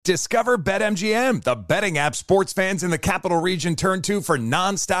Discover BetMGM, the betting app sports fans in the capital region turn to for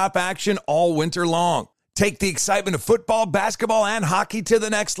nonstop action all winter long. Take the excitement of football, basketball, and hockey to the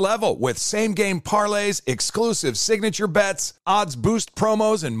next level with same-game parlays, exclusive signature bets, odds boost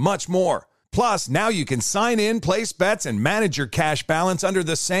promos, and much more. Plus, now you can sign in, place bets, and manage your cash balance under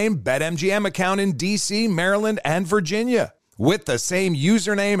the same BetMGM account in D.C., Maryland, and Virginia. With the same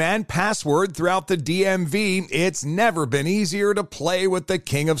username and password throughout the DMV, it's never been easier to play with the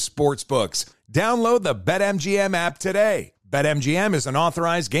king of sportsbooks. Download the BetMGM app today. BetMGM is an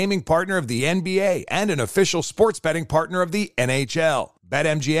authorized gaming partner of the NBA and an official sports betting partner of the NHL.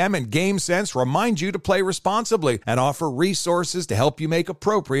 BetMGM and GameSense remind you to play responsibly and offer resources to help you make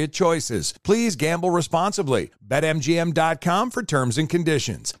appropriate choices. Please gamble responsibly. BetMGM.com for terms and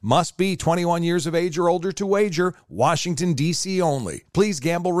conditions. Must be 21 years of age or older to wager. Washington, D.C. only. Please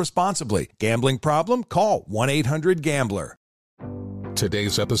gamble responsibly. Gambling problem? Call 1-800-GAMBLER.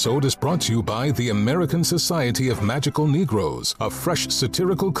 Today's episode is brought to you by the American Society of Magical Negroes, a fresh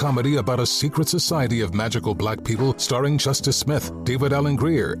satirical comedy about a secret society of magical black people starring Justice Smith, David Allen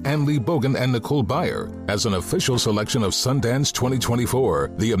Greer, Ann Lee Bogan, and Nicole Byer. As an official selection of Sundance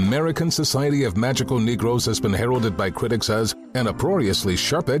 2024, the American Society of Magical Negroes has been heralded by critics as an uproariously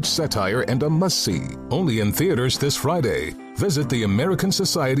sharp-edged satire and a must-see. Only in theaters this Friday. Visit the American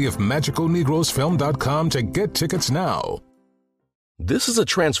Society of Magical Negroes Film.com to get tickets now. This is a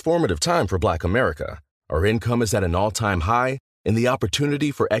transformative time for Black America. Our income is at an all-time high, and the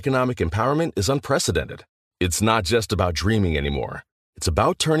opportunity for economic empowerment is unprecedented. It's not just about dreaming anymore. It's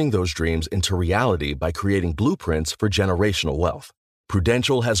about turning those dreams into reality by creating blueprints for generational wealth.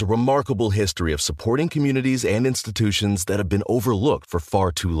 Prudential has a remarkable history of supporting communities and institutions that have been overlooked for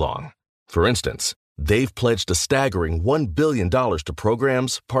far too long. For instance, they've pledged a staggering $1 billion to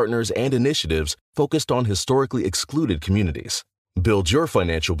programs, partners, and initiatives focused on historically excluded communities. Build your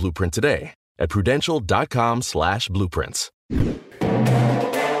financial blueprint today at prudential.com/blueprints. And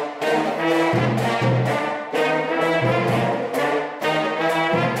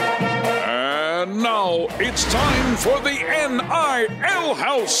now it's time for the NIL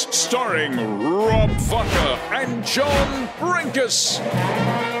House, starring Rob Vaca and John Brinkus.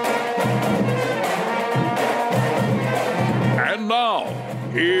 And now,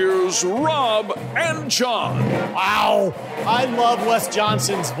 here's Rob and John. Wow, I love Wes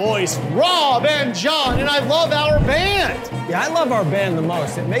Johnson's voice. Rob and John, and I love our band. Yeah, I love our band the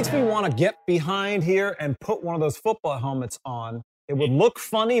most. It makes me want to get behind here and put one of those football helmets on. It would look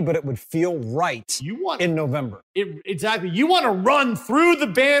funny, but it would feel right in November. Exactly. You want to run through the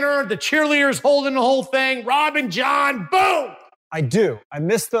banner, the cheerleaders holding the whole thing, Rob and John, boom! I do. I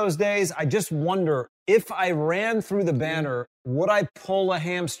miss those days. I just wonder, if I ran through the banner, would I pull a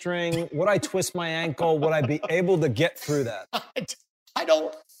hamstring? Would I twist my ankle? Would I be able to get through that? I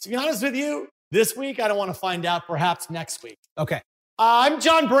don't, to be honest with you, this week I don't want to find out, perhaps next week. Okay. I'm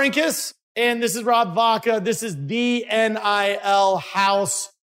John Brinkus, and this is Rob Vaca. This is the NIL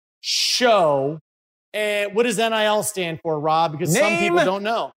House Show. And what does NIL stand for, Rob? Because some people don't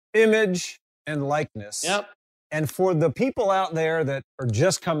know. Image, and likeness. Yep. And for the people out there that are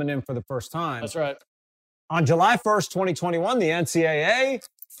just coming in for the first time. That's right. On July 1st, 2021, the NCAA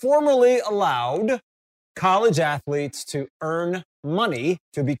formally allowed college athletes to earn money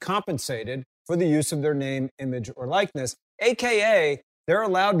to be compensated for the use of their name, image, or likeness, AKA they're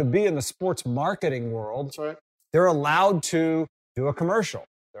allowed to be in the sports marketing world. That's right. They're allowed to do a commercial.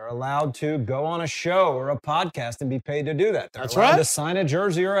 They're allowed to go on a show or a podcast and be paid to do that. They're allowed to sign a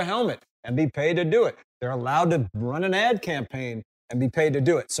jersey or a helmet and be paid to do it. They're allowed to run an ad campaign and be paid to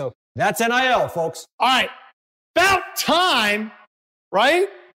do it. So that's NIL, folks. All right. About time, right?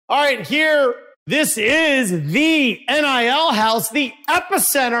 All right, here, this is the NIL House, the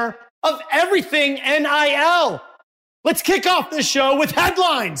epicenter of everything NIL. Let's kick off this show with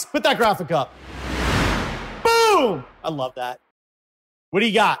headlines. Put that graphic up. Boom! I love that. What do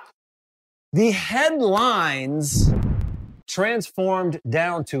you got? The headlines transformed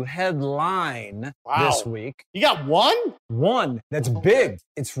down to headline this week. You got one? One. That's big.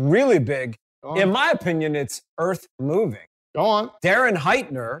 It's really big. In my opinion, it's earth-moving. Go on. Darren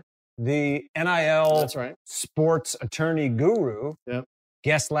Heitner, the NIL sports attorney guru,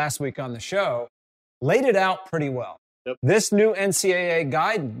 guest last week on the show, laid it out pretty well. This new NCAA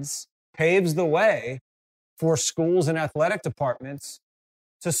guidance paves the way for schools and athletic departments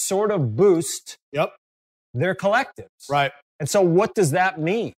to sort of boost their collectives. Right. And so what does that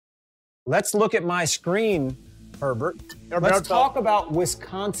mean? Let's look at my screen, Herbert. Let's talk about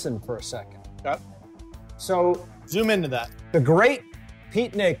Wisconsin for a second. So zoom into that. The great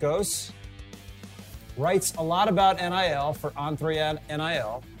Pete Nakos writes a lot about NIL for On3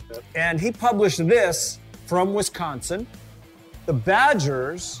 NIL. And he published this from Wisconsin. The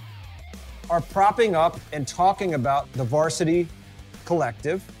Badgers are propping up and talking about the varsity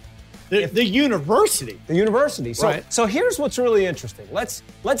collective. The university. The university. So, right. So here's what's really interesting. Let's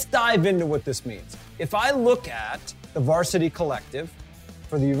dive into what this means. If I look at the varsity collective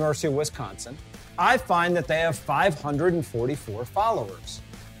for the University of Wisconsin, I find that they have 544 followers.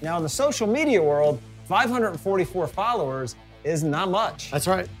 Now, in the social media world, 544 followers is not much. That's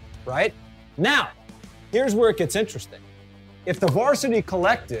right. Right? Now, here's where it gets interesting. If the varsity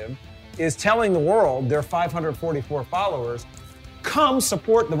collective is telling the world they're 544 followers, come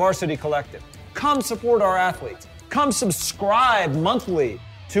support the varsity collective. Come support our athletes. Come subscribe monthly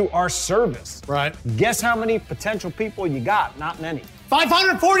to our service. Right. Guess how many potential people you got? Not many.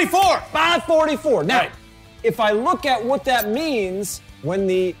 544! 544. Now, right. If I look at what that means when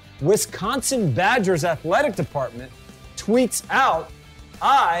the Wisconsin Badgers athletic department tweets out,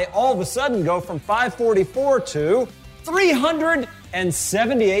 I all of a sudden go from 544 to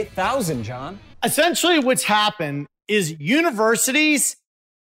 378,000, John. Essentially, what's happened is universities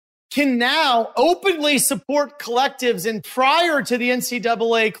can now openly support collectives. And prior to the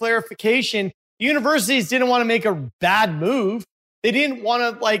NCAA clarification, universities didn't want to make a bad move. They didn't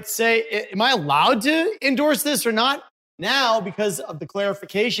want to say, am I allowed to endorse this or not? Now, because of the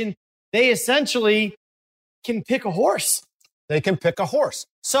clarification, they essentially can pick a horse. They can pick a horse.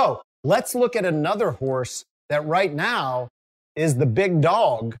 So let's look at another horse that right now is the big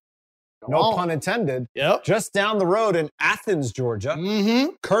dog. No pun intended. Yep. Just down the road in Athens, Georgia,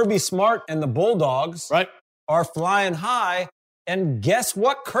 Kirby Smart and the Bulldogs are flying high. And guess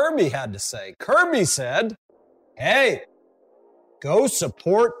what Kirby had to say? Kirby said, hey, go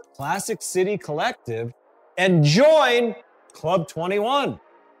support Classic City Collective and join Club 21.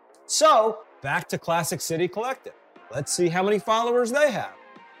 So back to Classic City Collective. Let's see how many followers they have.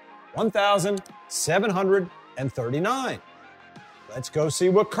 1,739. Let's go see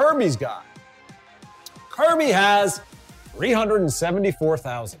what Kirby's got. Kirby has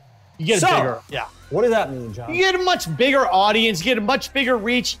 374,000. You get bigger. Yeah. What does that mean, John? You get a much bigger audience. You get a much bigger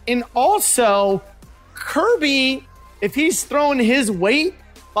reach. And also, Kirby, if he's throwing his weight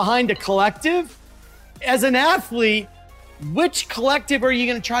behind a collective, as an athlete, which collective are you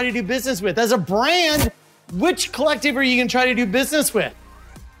going to try to do business with? As a brand, which collective are you going to try to do business with?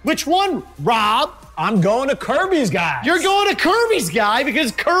 Which one, Rob? I'm going to Kirby's guy. You're going to Kirby's guy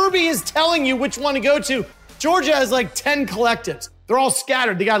because Kirby is telling you which one to go to. Georgia has 10 collectives. They're all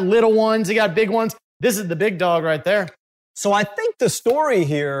scattered. They got little ones. They got big ones. This is the big dog right there. So I think the story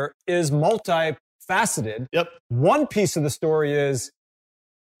here is multifaceted. Yep. One piece of the story is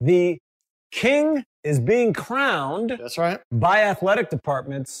the king is being crowned. That's right. By athletic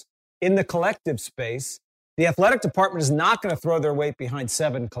departments in the collective space. The athletic department is not going to throw their weight behind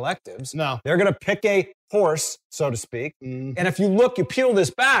 7 collectives. No. They're going to pick a horse, so to speak. Mm-hmm. And if you look, you peel this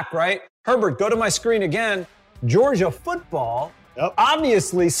back, right? Herbert, go to my screen again. Georgia football,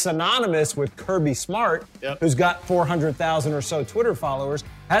 obviously synonymous with Kirby Smart, who's got 400,000 or so Twitter followers,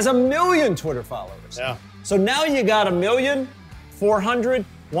 has 1 million Twitter followers. Yeah. So now you got 1,400,000,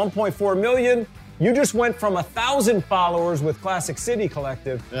 1.4 million. You just went from 1,000 followers with Classic City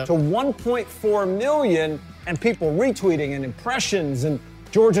Collective to 1.4 million and people retweeting and impressions and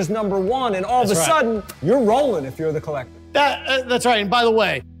Georgia's #1. And all of a sudden, you're rolling if you're the collective. That's right. And by the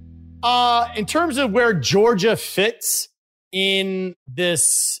way, in terms of where Georgia fits in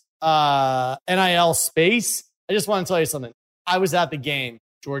this NIL space, I just want to tell you something. I was at the game,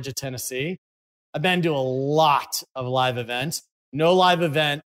 Georgia, Tennessee. I've been to a lot of live events. No live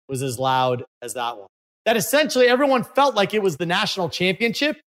event was as loud as that one. That essentially everyone felt like it was the national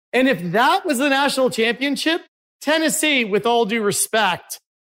championship. And if that was the national championship, Tennessee, with all due respect,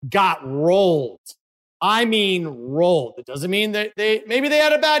 got rolled. I mean, rolled. It doesn't mean that maybe they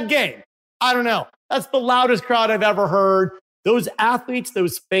had a bad game. I don't know. That's the loudest crowd I've ever heard. Those athletes,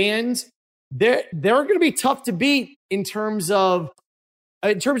 those fans, they're going to be tough to beat in terms of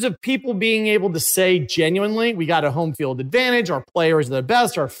people being able to say genuinely, we got a home field advantage, our players are the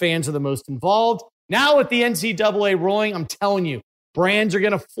best, our fans are the most involved. Now with the NCAA ruling, I'm telling you, brands are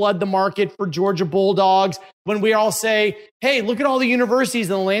going to flood the market for Georgia Bulldogs. When we all say, hey, look at all the universities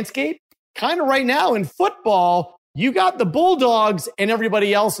in the landscape, kind of right now in football, you got the Bulldogs and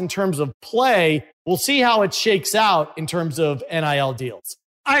everybody else in terms of play. We'll see how it shakes out in terms of NIL deals.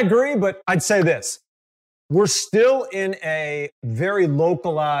 I agree, but I'd say this. We're still in a very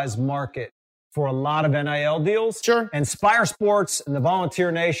localized market for a lot of NIL deals. Sure. And Spire Sports and the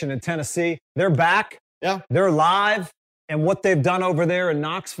Volunteer Nation in Tennessee, they're back. Yeah. They're live. And what they've done over there in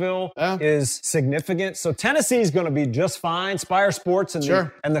Knoxville is significant. So Tennessee's going to be just fine. Spire Sports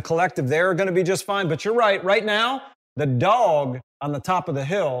and the collective there are going to be just fine. But you're right. Right now, the dog on the top of the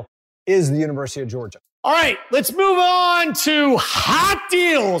hill is the University of Georgia. All right, let's move on to hot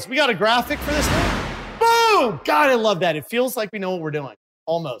deals. We got a graphic for this one. Boom! God, I love that. It feels like we know what we're doing.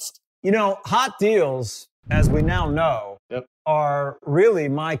 Almost. You know, hot deals, as we now know, are really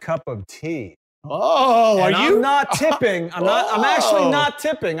my cup of tea. Oh, and are you? I'm not tipping. I'm actually not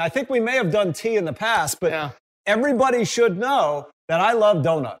tipping. I think we may have done tea in the past, but everybody should know that I love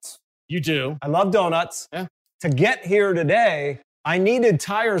donuts. You do. I love donuts. Yeah. To get here today, I needed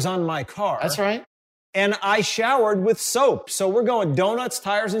tires on my car. That's right. And I showered with soap. So we're going donuts,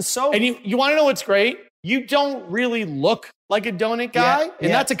 tires, and soap. And you want to know what's great? You don't really look like a donut guy,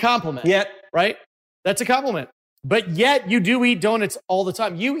 and that's a compliment. Right? That's a compliment. But yet you do eat donuts all the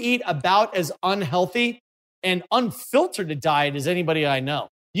time. You eat about as unhealthy and unfiltered a diet as anybody I know.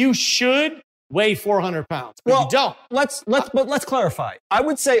 You should weigh 400 pounds, but you don't. Let's clarify. I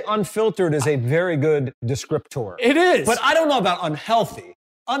would say unfiltered is a very good descriptor. It is. But I don't know about unhealthy.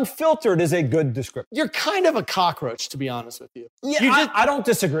 Unfiltered is a good descriptor. You're kind of a cockroach, to be honest with you. Yeah, I don't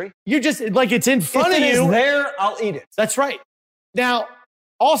disagree. You just, like, it's in front of you. If it is there, I'll eat it. That's right. Now,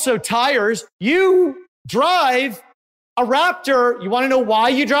 also tires. You drive a Raptor. You want to know why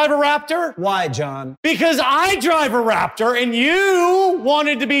you drive a Raptor? Why, John? Because I drive a Raptor and you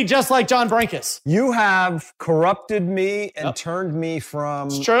wanted to be just like John Brinkus. You have corrupted me and turned me from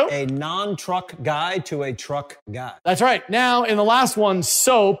a non-truck guy to a truck guy. That's right. Now, in the last one,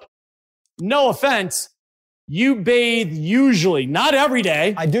 soap, no offense, you bathe usually, not every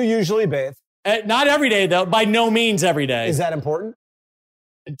day. I do usually bathe. Not every day, though. By no means every day. Is that important?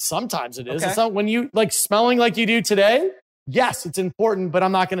 Sometimes it is. Okay. It's not when you like smelling like you do today. Yes, it's important, but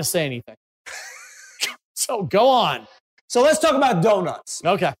I'm not going to say anything. So go on. So let's talk about donuts.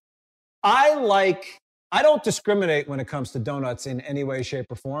 Okay. I don't discriminate when it comes to donuts in any way, shape,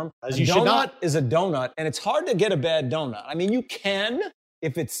 or form. As you should not. A donut is a donut, and it's hard to get a bad donut. I mean, you can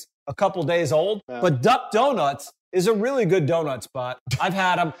if it's a couple days old, but Duck Donuts is a really good donut spot. I've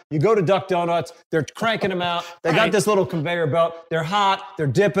had them. You go to Duck Donuts, they're cranking them out. They got this little conveyor belt. They're hot. They're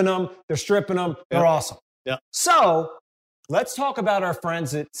dipping them. They're stripping them. They're awesome. Yeah. So let's talk about our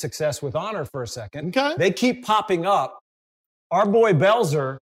friends at Success with Honor for a second. Okay. They keep popping up. Our boy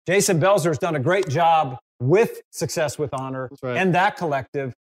Belzer, Jason Belzer, has done a great job with Success with Honor and that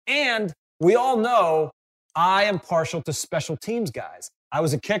collective. And we all know I am partial to special teams guys. I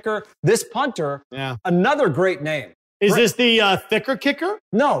was a kicker. This punter, another great name. Is this the thicker kicker?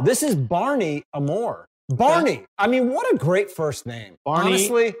 No, this is Barney Amore. Barney. I mean, what a great first name. Barney,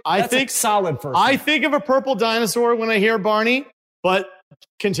 honestly, I that's think a solid first name. I think of a purple dinosaur when I hear Barney, but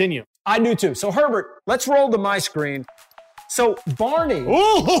continue. I do too. So Herbert, let's roll to my screen. So Barney.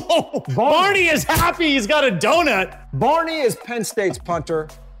 Ooh, Barney is happy he's got a donut. Barney is Penn State's punter.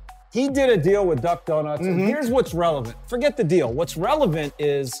 He did a deal with Duck Donuts, and here's what's relevant. Forget the deal. What's relevant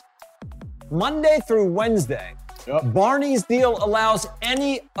is Monday through Wednesday, Barney's deal allows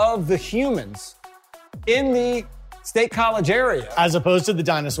any of the humans in the State College area, as opposed to the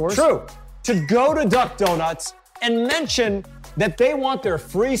dinosaurs, to go to Duck Donuts and mention that they want their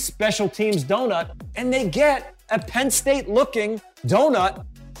free special teams donut, and they get a Penn State-looking donut,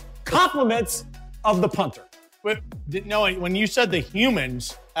 compliments of the punter. No, when you said the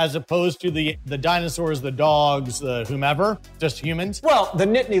humans, as opposed to the dinosaurs, the dogs, the whomever, just humans. Well, the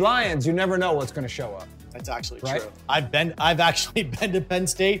Nittany Lions, you never know what's going to show up. That's actually true. I've actually been to Penn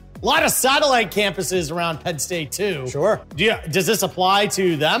State. A lot of satellite campuses around Penn State too. Sure. Does this apply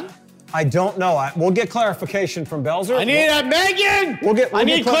to them? I don't know. We'll get clarification from Belzer. I need Megan. I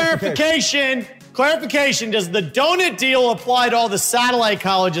need clarification. Clarification. Does the donut deal apply to all the satellite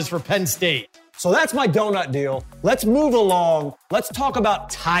colleges for Penn State? So that's my donut deal. Let's move along. Let's talk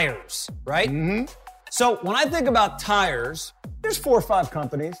about tires, right? Mm-hmm. So when I think about tires, there's 4 or 5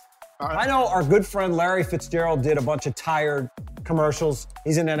 companies. I know our good friend Larry Fitzgerald did a bunch of tire commercials.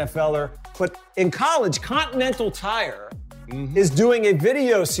 He's an NFLer. But in college, Continental Tire is doing a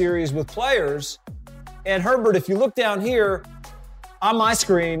video series with players. And Herbert, if you look down here on my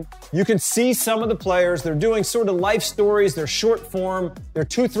screen, you can see some of the players. They're doing sort of life stories. They're short form. They're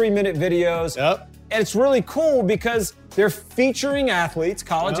 2-3 minute videos. And it's really cool because they're featuring athletes,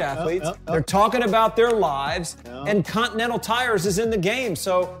 college athletes. They're talking about their lives. And Continental Tires is in the game.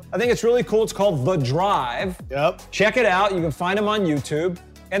 So I think it's really cool. It's called The Drive. Check it out. You can find them on YouTube.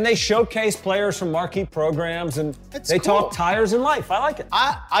 And they showcase players from marquee programs, and they talk tires and life. I like it.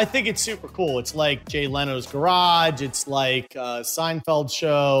 I think it's super cool. It's like Jay Leno's Garage. It's like Seinfeld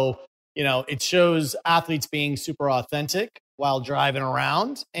show. it shows athletes being super authentic while driving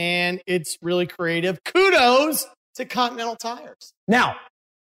around, and it's really creative. Kudos to Continental Tires. Now,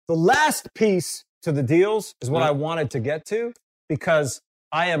 the last piece to the deals is what I wanted to get to, because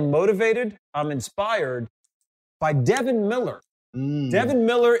I am motivated, I'm inspired by Devin Miller. Devin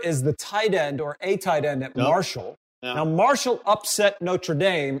Miller is the tight end, or a tight end at Marshall. Yeah. Now, Marshall upset Notre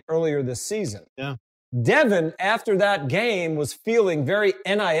Dame earlier this season. Yeah. Devin, after that game, was feeling very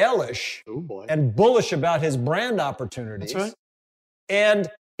NIL-ish and bullish about his brand opportunities. That's right. And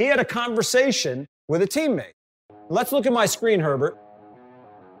he had a conversation with a teammate. Let's look at my screen, Herbert.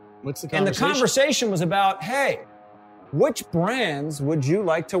 What's the conversation? And the conversation was about, hey, which brands would you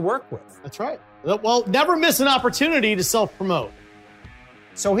like to work with? That's right. Well, never miss an opportunity to self-promote.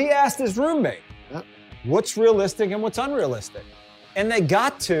 So he asked his roommate, what's realistic and what's unrealistic? And they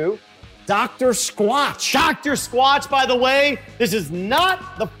got to Dr. Squatch. Dr. Squatch, by the way, this is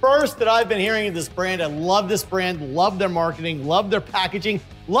not the first that I've been hearing of this brand. I love this brand, love their marketing, love their packaging,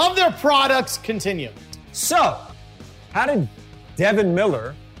 love their products. Continue. So, how did Devin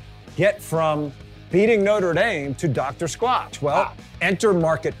Miller get from beating Notre Dame to Dr. Squatch? Well, enter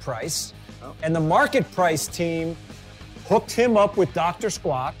Market Price. And the Market Price team hooked him up with Dr.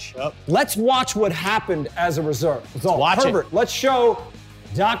 Squatch. Yep. Let's watch what happened as a result. Watch Herbert, it. Let's show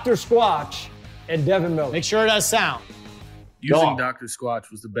Dr. Squatch and Devin Miller. Make sure it has sound. Using Dr. Squatch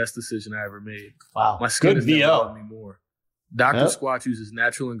was the best decision I ever made. Wow. My skin has VO. never loved me more. Dr. Squatch uses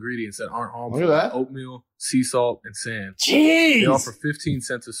natural ingredients that aren't harmful, like oatmeal, sea salt, and sand. Jeez. They offer 15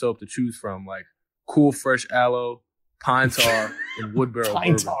 cents of soap to choose from, like cool fresh aloe, pine tar, and wood barrel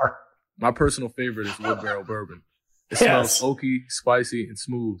bourbon. My personal favorite is wood barrel bourbon. It smells oaky, spicy, and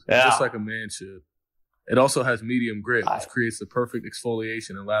smooth, just like a man should. It also has medium grit, which creates the perfect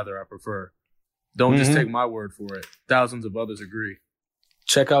exfoliation and lather I prefer. Don't just take my word for it. Thousands of others agree.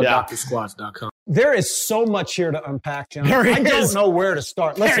 Check out drsquatch.com. There is so much here to unpack, John. I don't know where to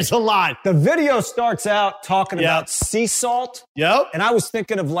start. Listen, there's a lot. The video starts out talking about sea salt. Yep. And I was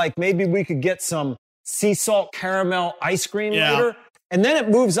thinking of maybe we could get some sea salt caramel ice cream later. And then it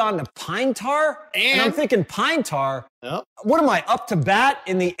moves on to pine tar. And I'm thinking pine tar. Yep. What am I, up to bat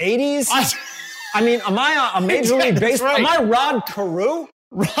in the 80s? I mean, am I a Major League Baseball? Right. Am I Rod Carew?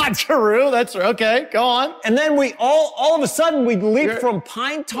 Rod Carew, that's right. Okay, go on. And then we all of a sudden we leap from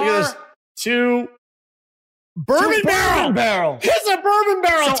pine tar to bourbon barrel. Here's a bourbon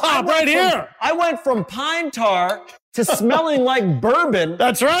barrel top right here. I went from pine tar to smelling like bourbon.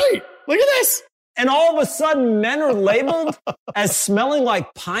 That's right. Look at this. And all of a sudden, men are labeled as smelling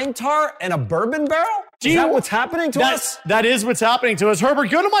like pine tar and a bourbon barrel? Is that what's happening to us? That is what's happening to us. Herbert,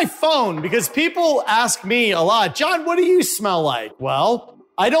 go to my phone, because people ask me a lot, John, what do you smell like? Well,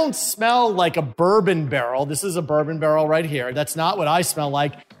 I don't smell like a bourbon barrel. This is a bourbon barrel right here. That's not what I smell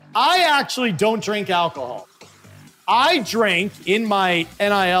like. I actually don't drink alcohol. I drink in my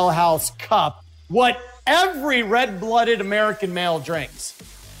NIL house cup what every red-blooded American male drinks.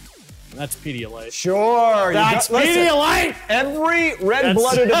 And that's Pedialyte. Sure. That's Pedialyte. Every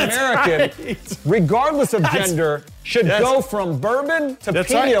red-blooded American, regardless of gender, should go from bourbon to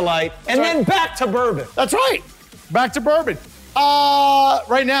Pedialyte and then back to bourbon. That's right. Back to bourbon.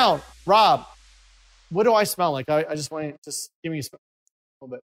 Right now, Rob, what do I smell like? I just want to give me a smell. A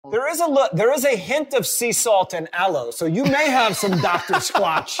little bit. There is a hint of sea salt and aloe, so you may have some Dr.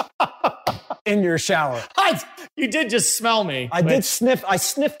 Squatch in your shower. You did just smell me. I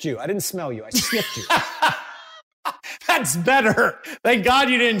sniffed you. I didn't smell you. I sniffed you. That's better. Thank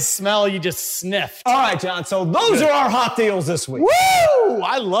God you didn't smell. You just sniffed. All right, John. So those are our hot deals this week. Woo!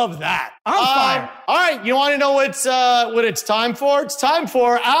 I love that. I'm fine. All right. You want to know what it's time for? It's time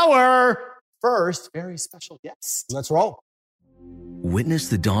for our first very special guest. Let's roll. Witness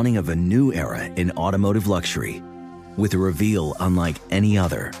the dawning of a new era in automotive luxury with a reveal unlike any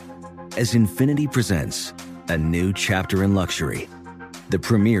other as Infiniti presents a new chapter in luxury, the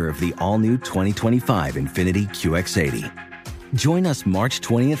premiere of the all-new 2025 Infiniti QX80. Join us March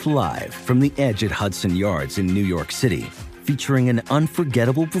 20th live from the Edge at Hudson Yards in New York City, featuring an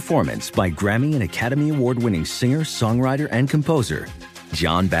unforgettable performance by Grammy and Academy Award-winning singer, songwriter, and composer,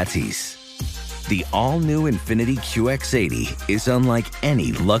 Jon Batiste. The all-new Infiniti QX80 is unlike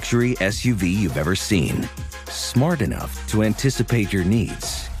any luxury SUV you've ever seen. Smart enough to anticipate your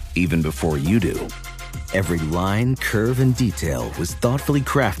needs, even before you do. Every line, curve, and detail was thoughtfully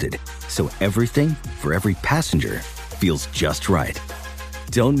crafted, so everything for every passenger feels just right.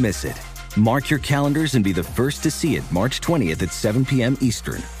 Don't miss it. Mark your calendars and be the first to see it March 20th at 7 p.m.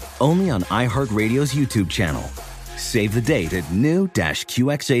 Eastern, only on iHeartRadio's YouTube channel. Save the date at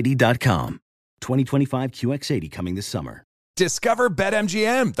new-QX80.com. 2025 QX80 coming this summer. Discover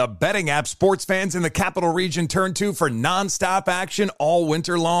BetMGM, the betting app sports fans in the capital region turn to for nonstop action all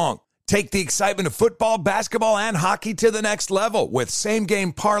winter long. Take the excitement of football, basketball, and hockey to the next level with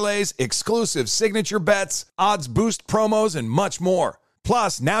same-game parlays, exclusive signature bets, odds boost promos, and much more.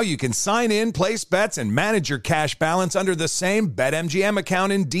 Plus, now you can sign in, place bets, and manage your cash balance under the same BetMGM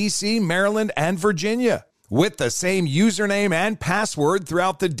account in D.C., Maryland, and Virginia. With the same username and password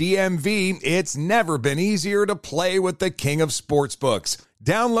throughout the DMV, it's never been easier to play with the king of sportsbooks.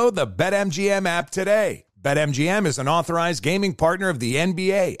 Download the BetMGM app today. BetMGM is an authorized gaming partner of the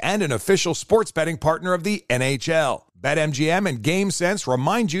NBA and an official sports betting partner of the NHL. BetMGM and GameSense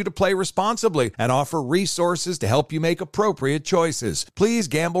remind you to play responsibly and offer resources to help you make appropriate choices. Please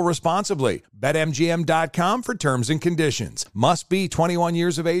gamble responsibly. BetMGM.com for terms and conditions. Must be 21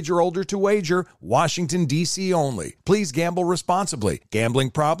 years of age or older to wager. Washington, D.C. only. Please gamble responsibly.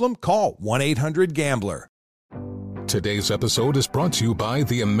 Gambling problem? Call 1-800-GAMBLER. Today's episode is brought to you by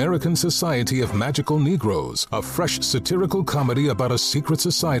the American Society of Magical Negroes, a fresh satirical comedy about a secret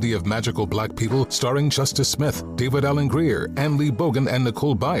society of magical black people starring Justice Smith, David Allen Greer, Ann Lee Bogan, and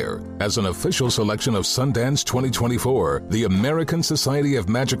Nicole Byer. As an official selection of Sundance 2024, the American Society of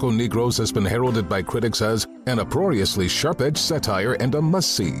Magical Negroes has been heralded by critics as an uproariously sharp-edged satire and a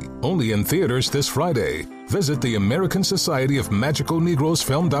must-see. Only in theaters this Friday. Visit the American Society of Magical Negroes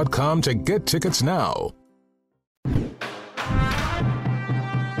Film.com to get tickets now.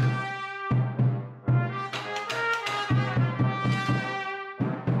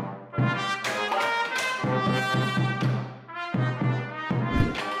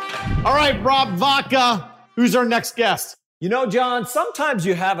 All right, Rob Vaca, who's our next guest? You know, John, sometimes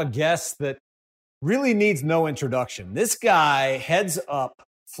you have a guest that really needs no introduction. This guy heads up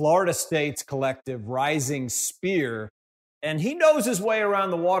Florida State's collective Rising Spear, and he knows his way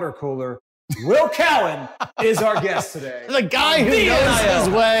around the water cooler. Will Cowan is our guest today. The guy who knows his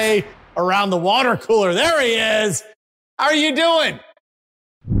way around the water cooler. There he is. How are you doing?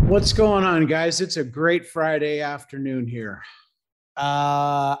 What's going on, guys? It's a great Friday afternoon here.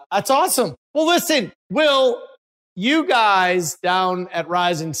 That's awesome. Well, listen, Will, you guys down at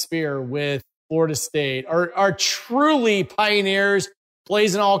Rising Spear with Florida State are truly pioneers,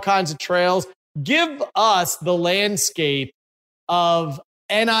 blazing all kinds of trails. Give us the landscape of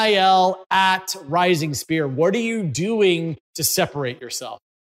NIL at Rising Spear. What are you doing to separate yourself?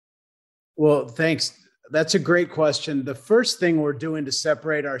 Well, thanks. That's a great question. The first thing we're doing to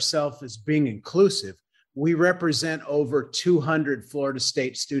separate ourselves is being inclusive. We represent over 200 Florida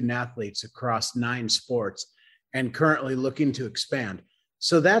State student athletes across 9 sports and currently looking to expand.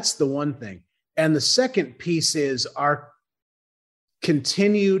 So that's the one thing. And the second piece is our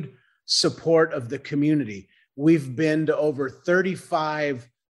continued support of the community. We've been to over 35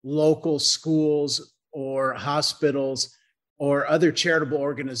 local schools or hospitals or other charitable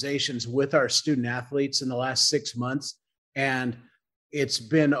organizations with our student athletes in the last 6 months. And it's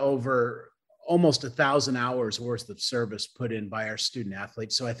been over almost 1,000 hours worth of service put in by our student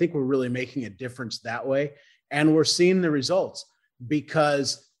athletes. So I think we're really making a difference that way. And we're seeing the results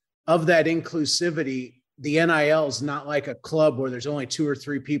because of that inclusivity. The NIL is not like a club where there's only 2 or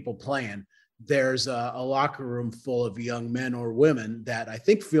 3 people playing. There's a locker room full of young men or women that I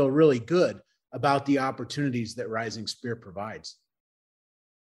think feel really good about the opportunities that Rising Spear provides.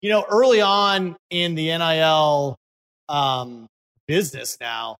 You know, early on in the NIL business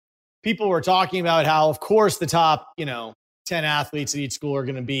now, people were talking about how, of course, the top, 10 athletes at each school are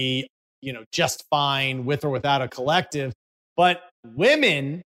going to be, just fine with or without a collective. But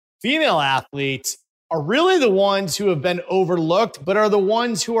women, female athletes, are really the ones who have been overlooked, but are the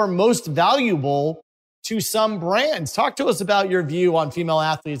ones who are most valuable to some brands. Talk to us about your view on female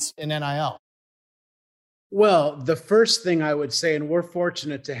athletes in NIL. Well, the first thing I would say, and we're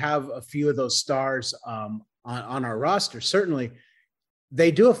fortunate to have a few of those stars on our roster, certainly,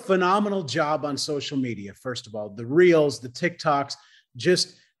 they do a phenomenal job on social media. First of all, the reels, the TikToks,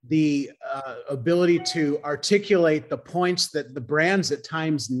 just the ability to articulate the points that the brands at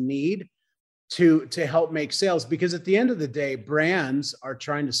times need to help make sales. Because at the end of the day, brands are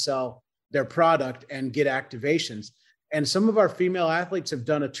trying to sell their product and get activations. And some of our female athletes have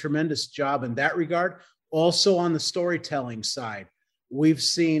done a tremendous job in that regard. Also on the storytelling side, we've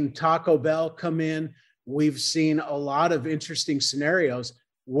seen Taco Bell come in. We've seen a lot of interesting scenarios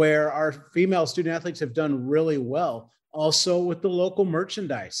where our female student athletes have done really well. Also with the local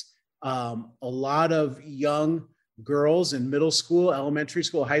merchandise, a lot of young girls in middle school, elementary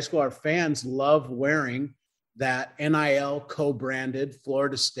school, high school, our fans love wearing that NIL co-branded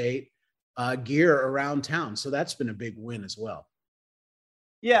Florida State gear around town. So that's been a big win as well.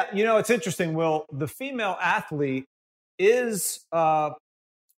 Yeah, it's interesting, Will. The female athlete is a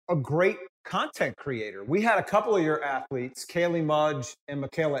great content creator. We had a couple of your athletes, Kaylee Mudge and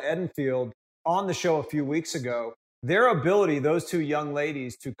Michaela Edenfield, on the show a few weeks ago. Their ability, those two young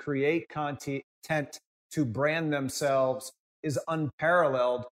ladies, to create content, to brand themselves is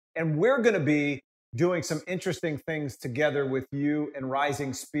unparalleled. And we're going to be doing some interesting things together with you and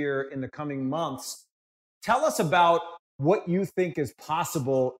Rising Spear in the coming months. Tell us about what you think is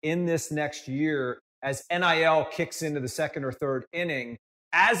possible in this next year as NIL kicks into the second or third inning,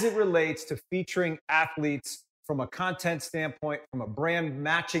 as it relates to featuring athletes from a content standpoint, from a brand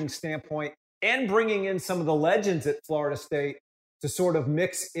matching standpoint, and bringing in some of the legends at Florida State to sort of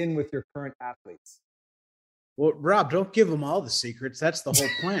mix in with your current athletes. Well, Rob, don't give them all the secrets. That's the whole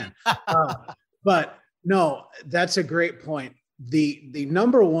plan. But no, that's a great point. The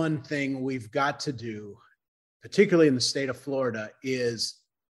number one thing we've got to do, particularly in the state of Florida, is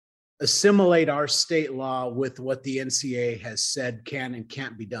assimilate our state law with what the NCAA has said can and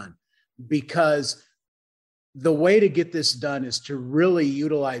can't be done. Because the way to get this done is to really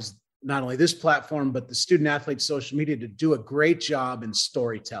utilize not only this platform, but the student athlete social media to do a great job in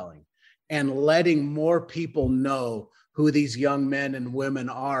storytelling and letting more people know who these young men and women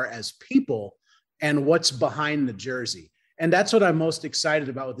are as people and what's behind the jersey. And that's what I'm most excited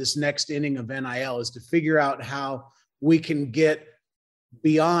about with this next inning of NIL, is to figure out how we can get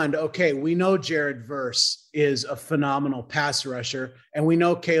beyond, okay, we know Jared Verse is a phenomenal pass rusher, and we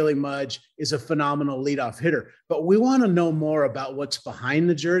know Kaylee Mudge is a phenomenal leadoff hitter, but we want to know more about what's behind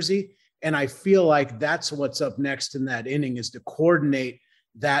the jersey. And I feel like that's what's up next in that inning, is to coordinate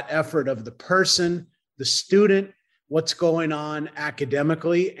that effort of the person, the student, what's going on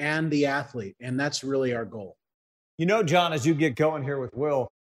academically, and the athlete. And that's really our goal. You know, John, as you get going here with Will,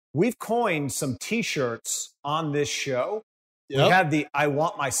 we've coined some T-shirts on this show. Yep. We have the I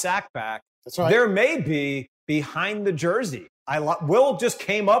Want My Sack Back. That's right. There may be behind the jersey. Will just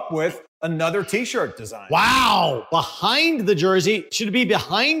came up with another T-shirt design. Wow. Behind the jersey. Should it be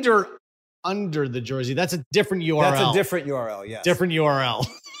behind or under the jersey? That's a different URL. That's a different URL, yes. Different URL.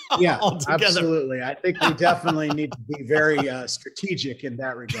 Yeah, absolutely. I think we definitely need to be very strategic in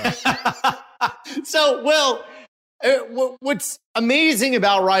that regard. So, Will, what's amazing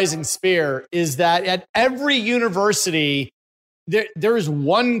about Rising Spear is that at every university, there is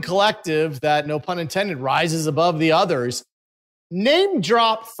one collective that, no pun intended, rises above the others. Name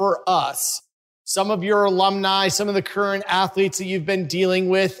drop for us some of your alumni, some of the current athletes that you've been dealing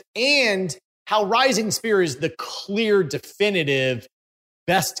with, and how Rising Spear is the clear, definitive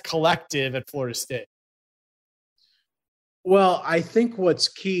best collective at Florida State. Well, I think what's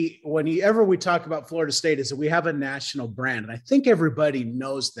key whenever we talk about Florida State is that we have a national brand. And I think everybody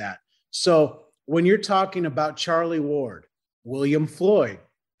knows that. So when you're talking about Charlie Ward, William Floyd,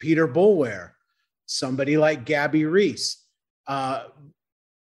 Peter Boulware, somebody like Gabby Reese, the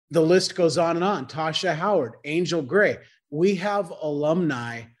list goes on and on, Tasha Howard, Angel Gray. We have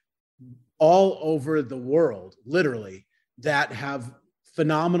alumni all over the world, literally, that have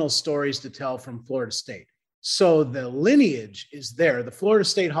phenomenal stories to tell from Florida State. So the lineage is there. The Florida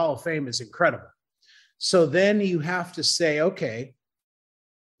State Hall of Fame is incredible. So then you have to say, okay,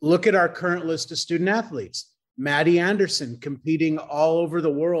 look at our current list of student athletes. Maddie Anderson competing all over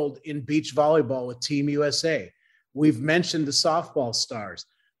the world in beach volleyball with Team USA. We've mentioned the softball stars.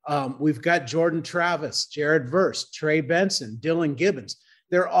 We've got Jordan Travis, Jared Verse, Trey Benson, Dylan Gibbons.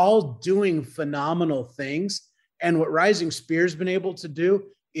 They're all doing phenomenal things. And what Rising Spear's been able to do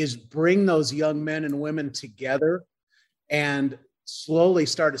is bring those young men and women together and slowly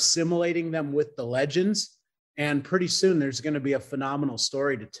start assimilating them with the legends. And pretty soon there's going to be a phenomenal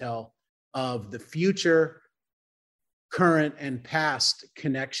story to tell of the future, current, and past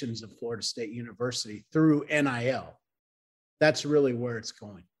connections of Florida State University through NIL. That's really where it's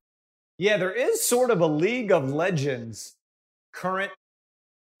going. Yeah, there is sort of a league of legends, current,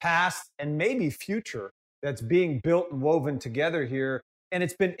 past, and maybe future, that's being built and woven together here. And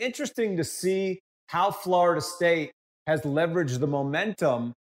it's been interesting to see how Florida State has leveraged the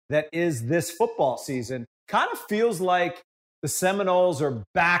momentum that is this football season. Kind of feels like the Seminoles are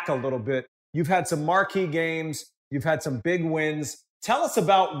back a little bit. You've had some marquee games. You've had some big wins. Tell us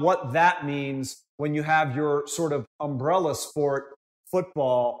about what that means when you have your sort of umbrella sport,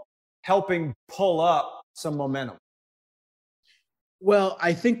 football, helping pull up some momentum. Well,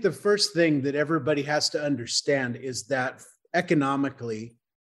 I think the first thing that everybody has to understand is that economically,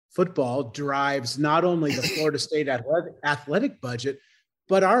 football drives not only the Florida State athletic budget,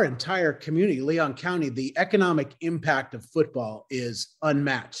 but our entire community, Leon County. The economic impact of football is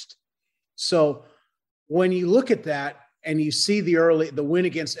unmatched. So when you look at that, And you see the win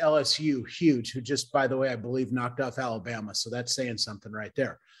against LSU, huge, who just, by the way, I believe knocked off Alabama. So that's saying something right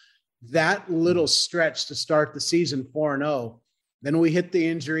there. That little stretch to start the season 4-0, then we hit the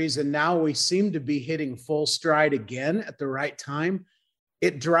injuries, and now we seem to be hitting full stride again at the right time.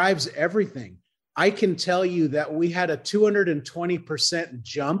 It drives everything. I can tell you that we had a 220%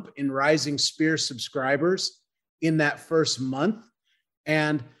 jump in Rising Spear subscribers in that first month.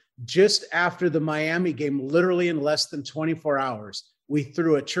 And just after the Miami game, literally in less than 24 hours, we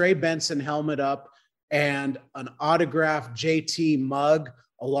threw a Trey Benson helmet up and an autographed JT mug,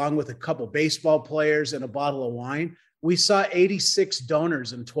 along with a couple baseball players and a bottle of wine. We saw 86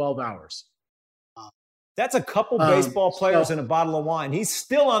 donors in 12 hours. That's a couple baseball players and a bottle of wine. He's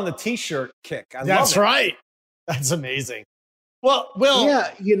still on the T-shirt kick. That's right. That's amazing. Well, Will.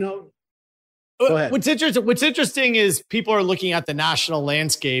 Yeah, go ahead. What's interesting is people are looking at the national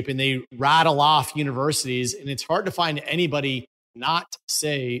landscape and they rattle off universities, and it's hard to find anybody not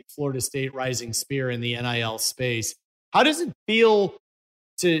say Florida State Rising Spear in the NIL space. How does it feel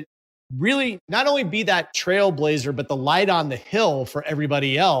to really not only be that trailblazer, but the light on the hill for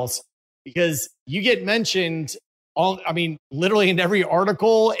everybody else? Because you get mentioned literally in every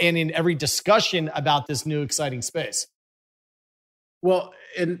article and in every discussion about this new exciting space. Well,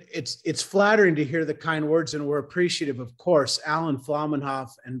 and it's flattering to hear the kind words, and we're appreciative. Of course, Alan Flamenhoff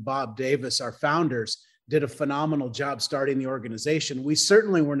and Bob Davis, our founders, did a phenomenal job starting the organization. We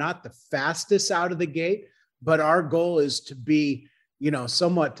certainly were not the fastest out of the gate, but our goal is to be,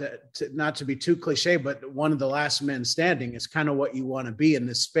 somewhat to not to be too cliche, but one of the last men standing is kind of what you want to be in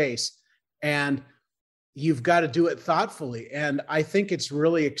this space. And you've got to do it thoughtfully. And I think it's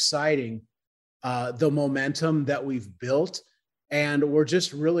really exciting, the momentum that we've built. And we're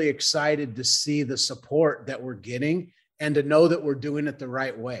just really excited to see the support that we're getting and to know that we're doing it the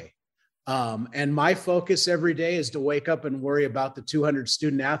right way. And my focus every day is to wake up and worry about the 200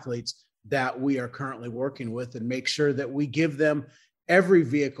 student athletes that we are currently working with and make sure that we give them every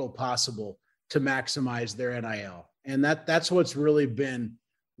vehicle possible to maximize their NIL. And that's what's really been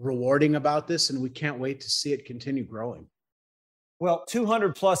rewarding about this. And we can't wait to see it continue growing. Well,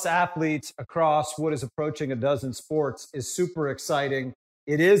 200 plus athletes across what is approaching a dozen sports is super exciting.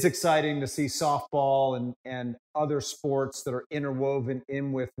 It is exciting to see softball and other sports that are interwoven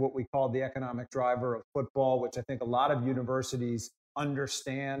in with what we call the economic driver of football, which I think a lot of universities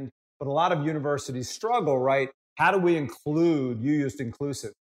understand, but a lot of universities struggle, right? How do we include, you used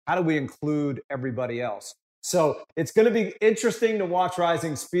inclusive, how do we include everybody else? So it's going to be interesting to watch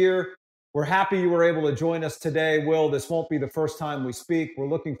Rising Spear. We're happy you were able to join us today, Will. This won't be the first time we speak. We're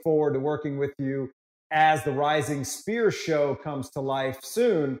looking forward to working with you as the Rising Spear show comes to life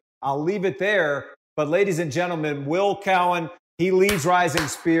soon. I'll leave it there. But ladies and gentlemen, Will Cowan, he leads Rising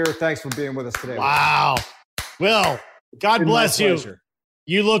Spear. Thanks for being with us today. Wow. Will, God bless you.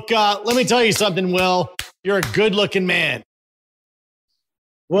 You look, let me tell you something, Will. You're a good-looking man.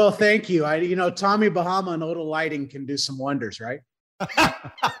 Well, thank you. Tommy Bahama and Oda Lighting can do some wonders, right?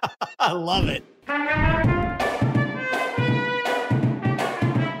 I love it.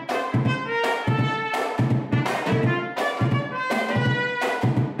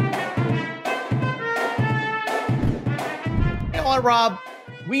 You know what, Rob?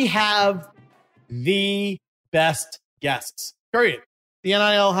 We have the best guests, period. The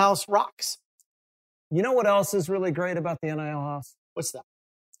NIL house rocks. You know what else is really great about the NIL house? What's that?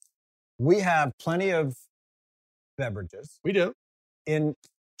 We have plenty of beverages. We do. In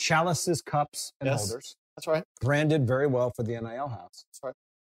chalices, cups, and holders. That's right. Branded very well for the NIL house. That's right.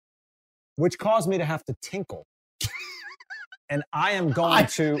 Which caused me to have to tinkle. And I am going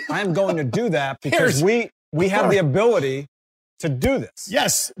to do that because we have the ability to do this.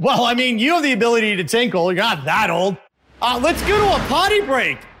 Yes. Well, you have the ability to tinkle. You're not that old. Let's go to a potty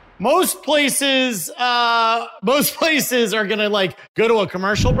break. Most places are going to go to a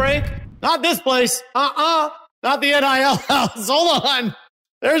commercial break. Not this place. Not the NIL house. Hold on.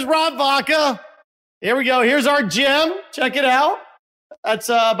 There's Rob Vaca. Here we go. Here's our gym. Check it out. That's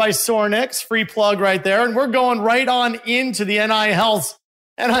by Sornix. Free plug right there. And we're going right on into the NIL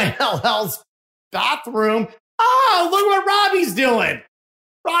house bathroom. Oh, look what Robbie's doing.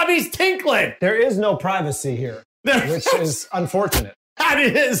 Robbie's tinkling. There is no privacy here, which is unfortunate. That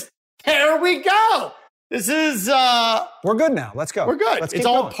is. There we go. This is... We're good now. Let's go. We're good. Let's it's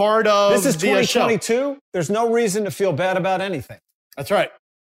all part of This is the 2022. show. There's no reason to feel bad about anything. That's right.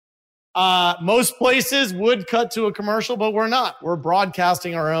 Most places would cut to a commercial, but we're not. We're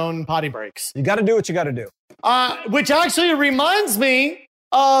broadcasting our own potty breaks. You got to do what you got to do. Which actually reminds me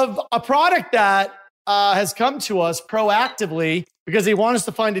of a product that has come to us proactively because they want us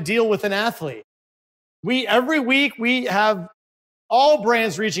to find a deal with an athlete. every week we have all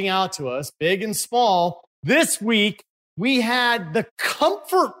brands reaching out to us, big and small. This week we had the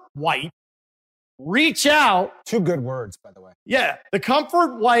Comfort Wipe reach out. 2 good words, by the way. Yeah, the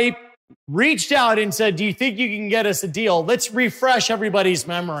Comfort Wipe reached out and said, do you think you can get us a deal? Let's refresh everybody's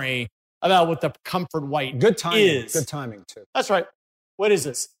memory about what the Comfort Wipe Good timing. is. Good timing, too. That's right. What is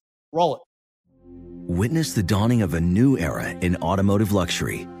this? Roll it. Witness the dawning of a new era in automotive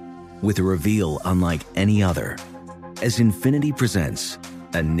luxury with a reveal unlike any other as Infiniti presents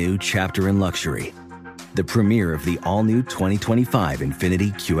a new chapter in luxury, the premiere of the all-new 2025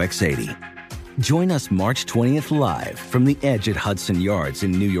 Infiniti QX80. Join us March 20th live from the Edge at Hudson Yards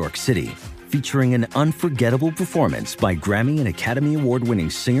in New York City, featuring an unforgettable performance by Grammy and Academy Award-winning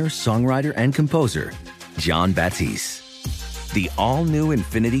singer, songwriter, and composer, Jon Batiste. The all-new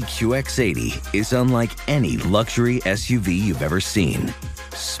Infiniti QX80 is unlike any luxury SUV you've ever seen.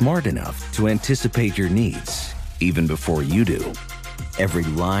 Smart enough to anticipate your needs, even before you do. Every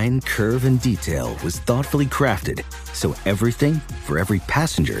line, curve, and detail was thoughtfully crafted, so everything for every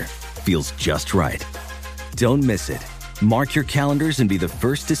passenger feels just right. Don't miss it. Mark your calendars and be the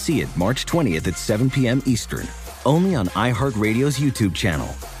first to see it March 20th at 7 p.m. Eastern, only on iHeartRadio's YouTube channel.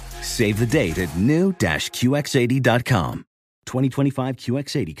 Save the date at new-QX80.com. 2025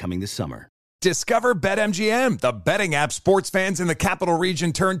 QX80 coming this summer. Discover BetMGM, the betting app sports fans in the capital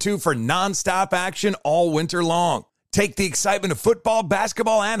region turn to for nonstop action all winter long. Take the excitement of football,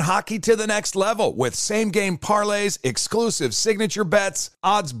 basketball, and hockey to the next level with same-game parlays, exclusive signature bets,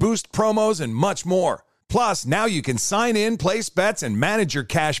 odds boost promos, and much more. Plus, now you can sign in, place bets, and manage your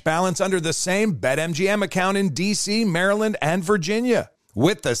cash balance under the same BetMGM account in D.C., Maryland, and Virginia.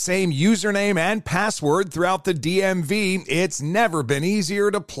 With the same username and password throughout the DMV, it's never been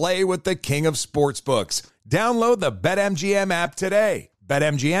easier to play with the king of sportsbooks. Download the BetMGM app today.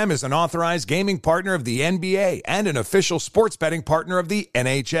 BetMGM is an authorized gaming partner of the NBA and an official sports betting partner of the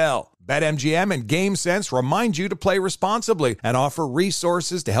NHL. BetMGM and GameSense remind you to play responsibly and offer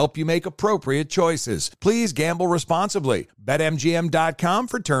resources to help you make appropriate choices. Please gamble responsibly. BetMGM.com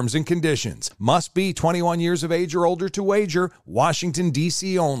for terms and conditions. Must be 21 years of age or older to wager. Washington,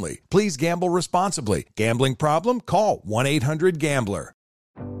 D.C. only. Please gamble responsibly. Gambling problem? Call 1-800-GAMBLER.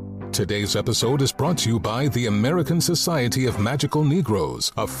 Today's episode is brought to you by the American Society of Magical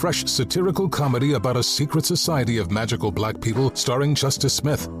Negroes, a fresh satirical comedy about a secret society of magical black people starring Justice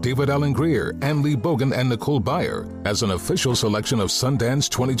Smith, David Allen Greer, Ann Lee Bogan, and Nicole Byer. As an official selection of Sundance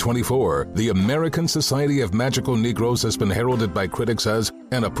 2024, the American Society of Magical Negroes has been heralded by critics as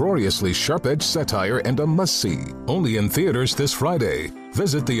an uproariously sharp-edged satire and a must-see. Only in theaters this Friday.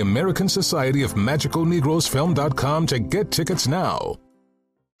 Visit the American Society of Magical Negroes Film.com to get tickets now.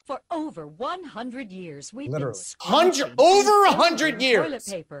 For over 100 years, we've Literally. been over 100 years. Toilet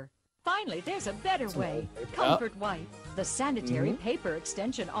paper. Finally, there's a better way. Comfort Wipe, the sanitary paper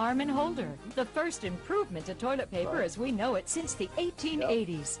extension arm and holder. The first improvement to toilet paper as we know it since the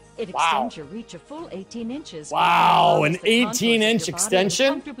 1880s. It extends your reach a full 18 inches. Wow, an 18-inch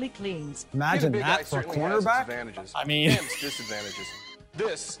extension? Comfortably cleans. Imagine that for a cornerback. I mean, disadvantages.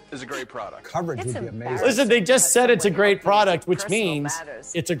 This is a great product. Coverage would be amazing. listen, they just said it's a great product, which means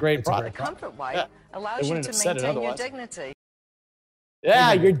it's a great product. Comfort Wipe allows you to maintain your dignity.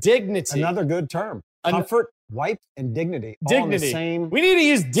 Yeah, your dignity. Another good term. Comfort, wipe, and dignity. All in the same we need to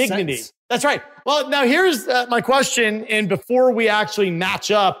use dignity. sentence. That's right. Well, now here's my question. And before we actually match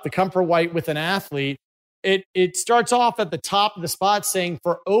up the Comfort Wipe with an athlete, it starts off at the top of the spot saying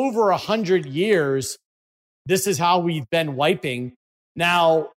for over 100 years, this is how we've been wiping.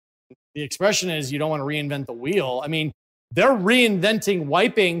 Now, the expression is you don't want to reinvent the wheel. I mean, they're reinventing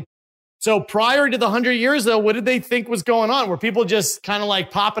wiping. So prior to the 100 years, though, what did they think was going on? Were people just kind of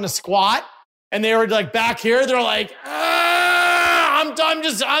like popping a squat and they were like back here? They're like, I'm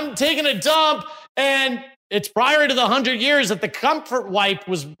taking a dump. And it's prior to the 100 years that the Comfort Wipe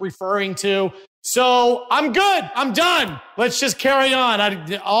was referring to. So I'm good. I'm done. Let's just carry on.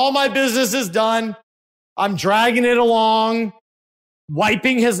 All my business is done. I'm dragging it along.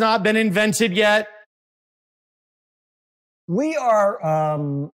 Wiping has not been invented yet. We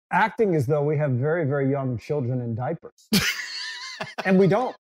are acting as though we have very, very young children in diapers. And we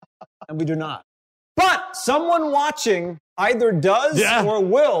don't. And we do not. But someone watching either does or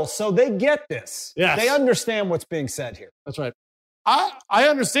will, so they get this. Yes. They understand what's being said here. That's right. I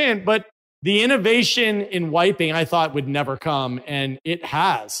understand, but the innovation in wiping I thought would never come, and it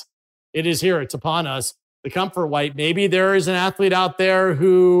has. It is here. It's upon us. The Comfort Wipe. Maybe there is an athlete out there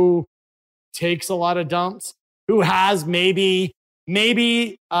who takes a lot of dumps, who has maybe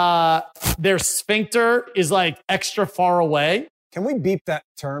their sphincter is like extra far away. Can we beep that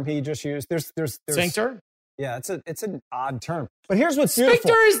term he just used? There's sphincter? Yeah, it's an odd term. But here's what's beautiful.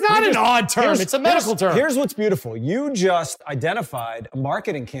 Sphincter is not an odd term. It's a medical term. Here's what's beautiful. You just identified a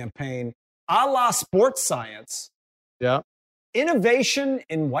marketing campaign a la sports science. Yeah. Innovation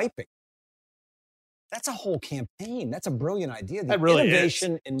in wiping. That's a whole campaign. That's a brilliant idea. That really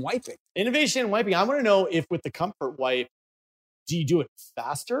innovation in wiping. Innovation in wiping. I want to know if with the Comfort Wipe, do you do it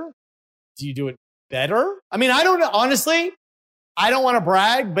faster? Do you do it better? I mean, I don't know. Honestly, I don't want to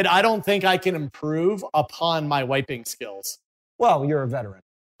brag, but I don't think I can improve upon my wiping skills. Well, you're a veteran.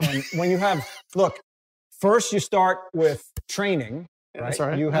 And when you have, look, first you start with training. Right? That's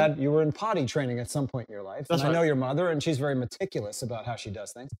right. You were in potty training at some point in your life. That's and I know your mother, and she's very meticulous about how she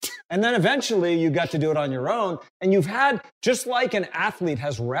does things. And then eventually you got to do it on your own. And you've had, just like an athlete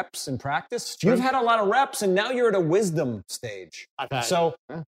has reps in practice, you've had a lot of reps, and now you're at a wisdom stage. So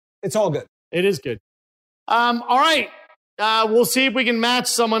it's all good. It is good. All right. We'll see if we can match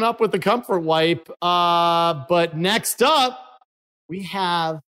someone up with the Comfort Wipe. But next up, we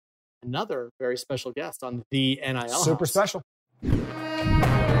have another very special guest on the NIL Super special.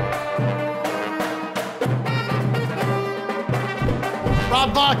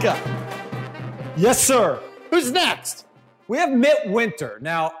 Rob Vaca. Yes, sir. Who's next? We have Mitt Winter.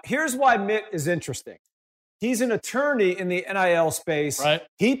 Now, here's why Mitt is interesting. He's an attorney in the NIL space. Right.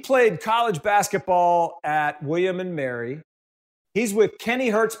 He played college basketball at William and Mary. He's with Kenny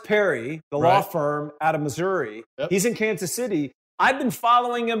Hertz Perry, the law firm out of Missouri. Yep. He's in Kansas City. I've been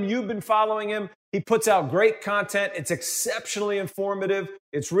following him. You've been following him. He puts out great content. It's exceptionally informative.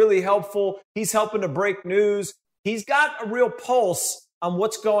 It's really helpful. He's helping to break news. He's got a real pulse on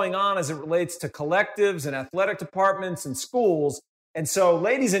what's going on as it relates to collectives and athletic departments and schools. And so,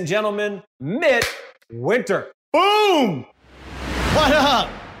 ladies and gentlemen, Mitt Winter. Boom! What up?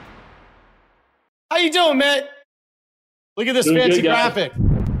 How you doing, Mitt? Look at this fancy graphic.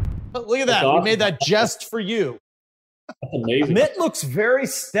 Look at that. Awesome. We made that just for you. That's amazing. Mitt looks very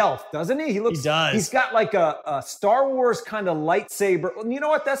stealth, doesn't he? He does. He's got like a Star Wars kind of lightsaber. You know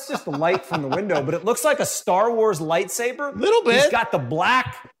what? That's just the light from the window, but it looks like a Star Wars lightsaber. A little bit. He's got the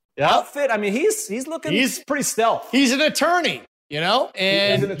black outfit. I mean, he's pretty stealth. He's an attorney, you know,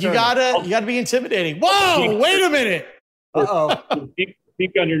 and you gotta be intimidating. Whoa! Wait a minute. Uh-oh.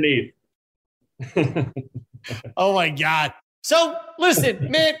 Peek underneath. Oh my God. So listen,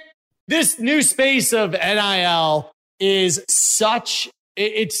 Mitt, this new space of NIL is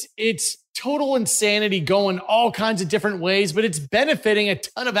it's total insanity going all kinds of different ways, but it's benefiting a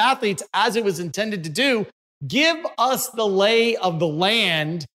ton of athletes as it was intended to do. Give us the lay of the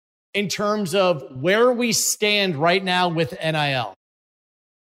land in terms of where we stand right now with NIL.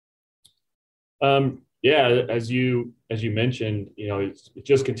 Yeah, as you mentioned, you know, it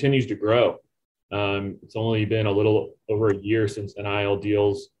just continues to grow. It's only been a little over a year since NIL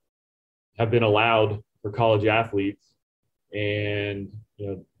deals have been allowed for college athletes. And, you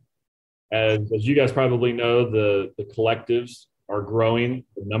know, as you guys probably know, the collectives are growing.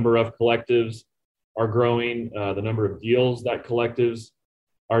 The number of collectives are growing. The number of deals that collectives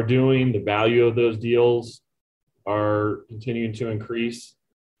are doing, the value of those deals are continuing to increase.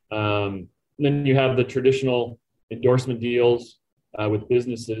 And then you have the traditional endorsement deals with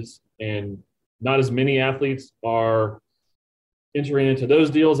businesses, and not as many athletes are entering into those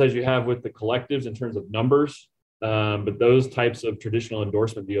deals as you have with the collectives in terms of numbers. But those types of traditional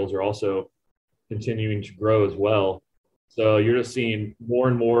endorsement deals are also continuing to grow as well. So you're just seeing more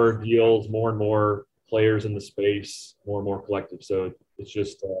and more deals, more and more players in the space, more and more collectives. So it's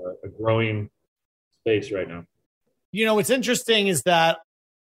just a growing space right now. You know, what's interesting is that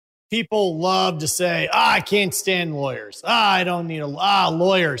people love to say, I can't stand lawyers. I don't need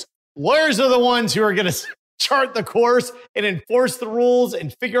lawyers. Lawyers are the ones who are going to chart the course and enforce the rules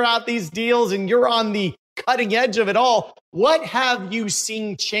and figure out these deals, and you're on the cutting edge of it all. What have you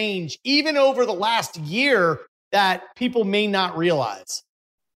seen change even over the last year that people may not realize?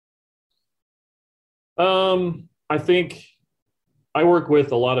 I think I work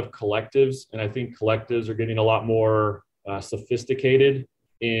with a lot of collectives, and I think collectives are getting a lot more sophisticated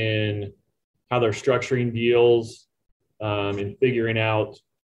in how they're structuring deals and figuring out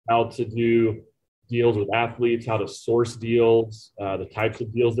how to do deals with athletes, how to source deals, the types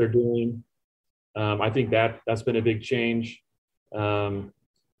of deals they're doing. I think that's been a big change.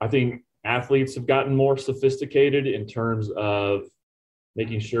 I think athletes have gotten more sophisticated in terms of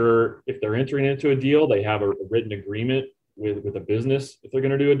making sure if they're entering into a deal, they have a written agreement with a business if they're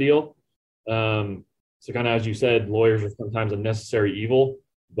going to do a deal. So kind of, as you said, lawyers are sometimes a necessary evil,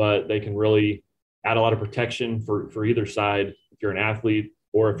 but they can really add a lot of protection for either side if you're an athlete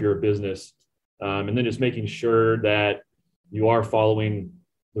or if you're a business. And then just making sure that you are following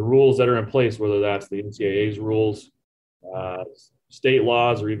the rules that are in place, whether that's the NCAA's rules, state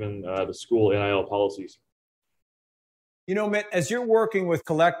laws, or even the school NIL policies. You know, Mitt, as you're working with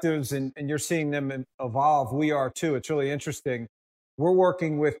collectives and you're seeing them evolve, we are too. It's really interesting. We're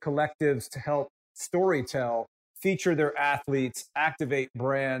working with collectives to help storytell, feature their athletes, activate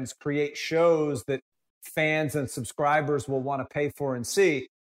brands, create shows that fans and subscribers will want to pay for and see.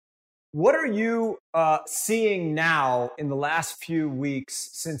 What are you seeing now in the last few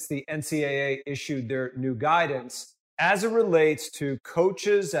weeks since the NCAA issued their new guidance as it relates to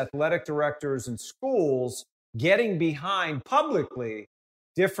coaches, athletic directors, and schools getting behind publicly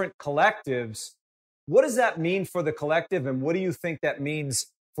different collectives? What does that mean for the collective, and what do you think that means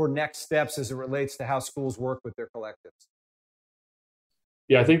for next steps as it relates to how schools work with their collectives?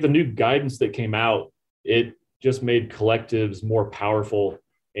 Yeah, I think the new guidance that came out, it just made collectives more powerful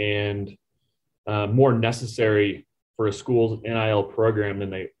and more necessary for a school's NIL program than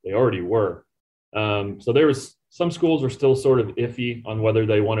they already were. So there was some schools were still sort of iffy on whether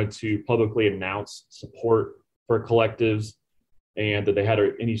they wanted to publicly announce support for collectives and that they had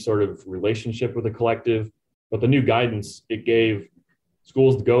any sort of relationship with a collective. But the new guidance, it gave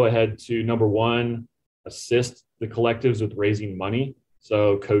schools the go ahead to, number one, assist the collectives with raising money.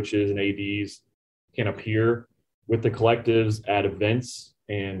 So coaches and ADs can appear with the collectives at events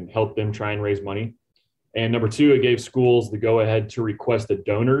and help them try and raise money. And number two, it gave schools the go ahead to request that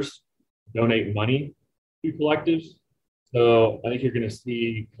donors donate money to collectives. So I think you're going to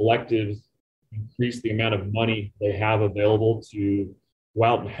see collectives increase the amount of money they have available to go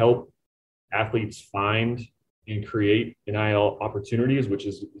out and help athletes find and create NIL opportunities, which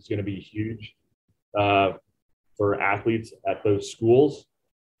is going to be huge for athletes at those schools.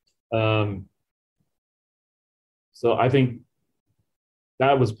 So I think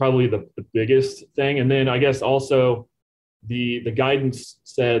that was probably the biggest thing. And then I guess also the guidance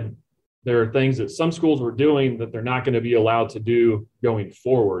said there are things that some schools were doing that they're not going to be allowed to do going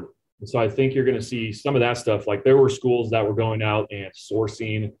forward. And so I think you're going to see some of that stuff. Like there were schools that were going out and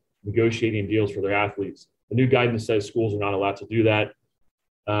sourcing, negotiating deals for their athletes. The new guidance says schools are not allowed to do that.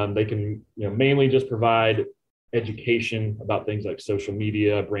 They can, mainly just provide education about things like social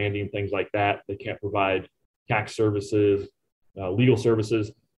media, branding, things like that. They can't provide tax services, legal services.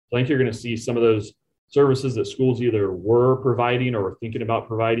 So I think you're going to see some of those services that schools either were providing or were thinking about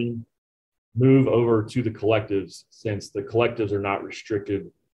providing move over to the collectives, since the collectives are not restricted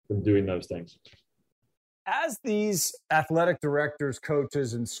from doing those things. As these athletic directors,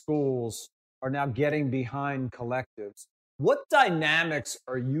 coaches, and schools are now getting behind collectives, what dynamics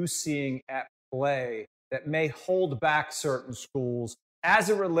are you seeing at play that may hold back certain schools as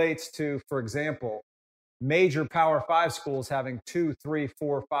it relates to, for example, major Power 5 schools having 2, 3,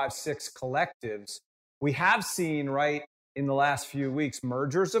 4, 5, 6 collectives? We have seen, right, in the last few weeks,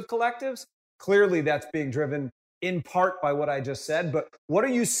 mergers of collectives. Clearly, that's being driven in part by what I just said. But what are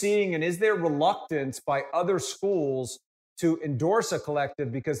you seeing, and is there reluctance by other schools to endorse a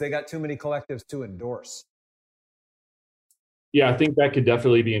collective because they got too many collectives to endorse? Yeah, I think that could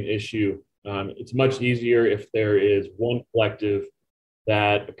definitely be an issue. It's much easier if there is one collective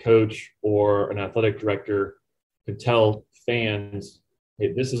that a coach or an athletic director could tell fans,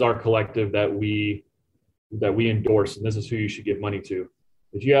 hey, this is our collective that we endorse, and this is who you should give money to.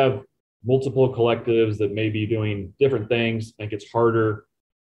 If you have multiple collectives that may be doing different things, I think it's harder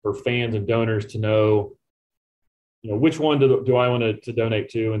for fans and donors to know, which one do I want to donate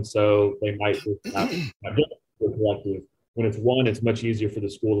to, and so they might not get a collective. When it's one, it's much easier for the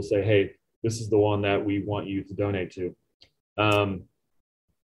school to say, hey, this is the one that we want you to donate to.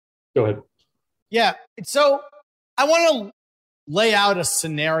 Go ahead. Yeah. So I want to lay out a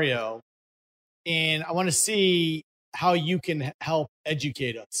scenario, and I want to see how you can help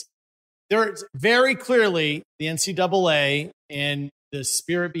educate us. There's very clearly the NCAA and the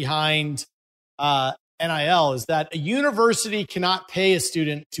spirit behind NIL is that a university cannot pay a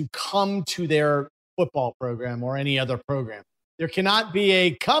student to come to their football program or any other program. There cannot be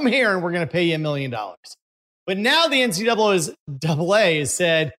a come here and we're going to pay you $1 million. But now the NCAA has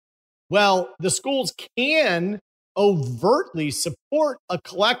said, well, the schools can overtly support a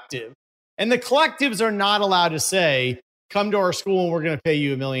collective, and the collectives are not allowed to say, come to our school and we're going to pay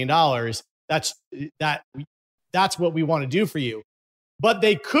you $1 million. That's what we want to do for you. But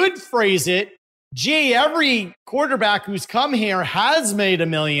they could phrase it, gee, every quarterback who's come here has made $1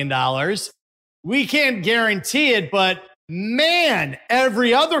 million. We can't guarantee it, but man,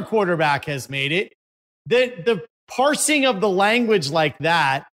 every other quarterback has made it. The parsing of the language like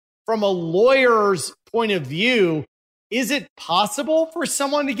that, from a lawyer's point of view, is it possible for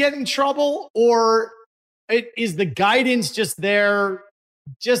someone to get in trouble? Or Is the guidance just there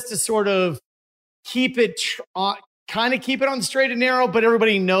just to sort of keep it, kind of keep it on the straight and narrow, but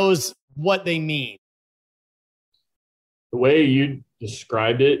everybody knows what they mean? The way you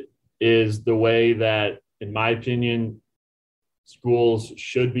described it is the way that, in my opinion, schools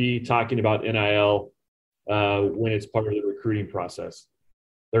should be talking about NIL when it's part of the recruiting process.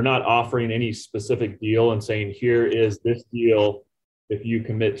 They're not offering any specific deal and saying, here is this deal if you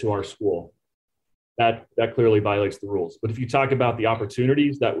commit to our school. That clearly violates the rules. But if you talk about the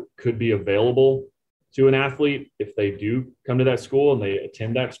opportunities that could be available to an athlete if they do come to that school and they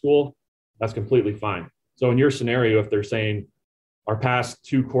attend that school, that's completely fine. So in your scenario, if they're saying our past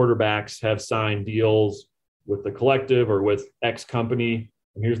 2 quarterbacks have signed deals with the collective or with X company,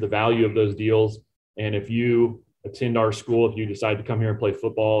 and here's the value of those deals, and if you attend our school, if you decide to come here and play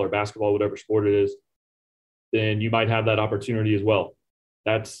football or basketball, whatever sport it is, then you might have that opportunity as well.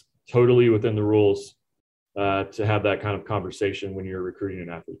 That's totally within the rules to have that kind of conversation when you're recruiting an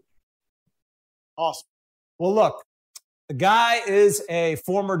athlete. Awesome. Well, look, the guy is a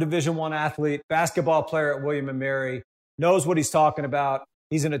former Division I athlete, basketball player at William & Mary, knows what he's talking about.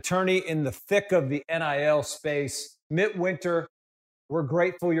 He's an attorney in the thick of the NIL space. Mitt Winter, we're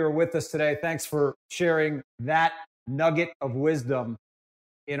grateful you're with us today. Thanks for sharing that nugget of wisdom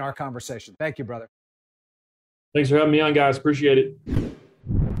in our conversation. Thank you, brother. Thanks for having me on, guys. Appreciate it.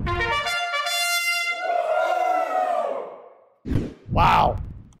 Wow.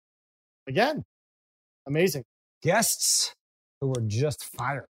 Again, amazing. Guests who were just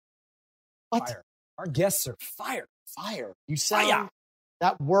fired. What? Fire. Our guests are fired. Fire. You sound,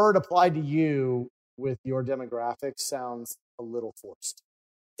 that word applied to you with your demographics sounds a little forced.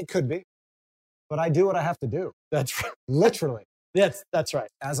 It could be. But I do what I have to do. That's right. Literally. That's right.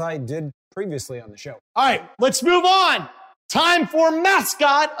 As I did previously on the show. All right, let's move on. Time for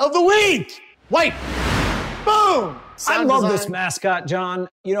mascot of the week. Wait. Boom. I love this mascot, John.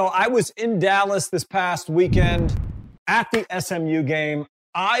 You know, I was in Dallas this past weekend at the SMU game.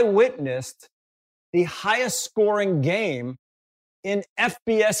 I witnessed the highest scoring game in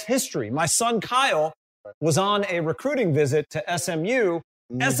FBS history. My son Kyle was on a recruiting visit to SMU.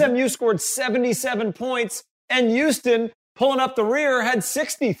 SMU scored 77 points, and Houston, pulling up the rear, had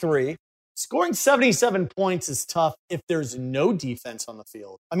 63. Scoring 77 points is tough if there's no defense on the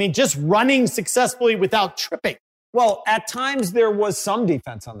field. I mean, just running successfully without tripping. Well, at times there was some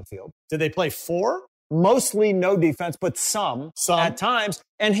defense on the field. Did they play 4? Mostly no defense, but some at times.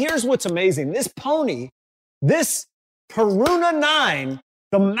 And here's what's amazing. This pony, this Peruna 9,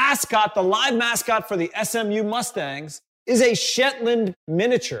 the mascot, the live mascot for the SMU Mustangs, is a Shetland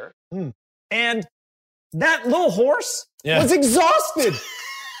miniature. And that little horse was exhausted.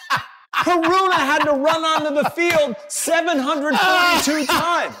 Peruna had to run onto the field 742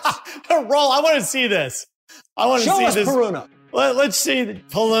 times. Roll, I want to see this. I want to see us this. Peruna. Let's see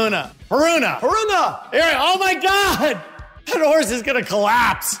Peruna. Here, oh my God! That horse is going to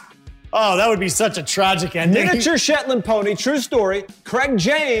collapse. Oh, that would be such a tragic ending. Miniature Shetland pony, true story. Craig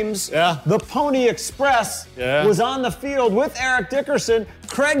James, the Pony Express, was on the field with Eric Dickerson.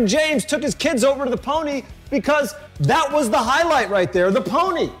 Craig James took his kids over to the pony because that was the highlight right there, the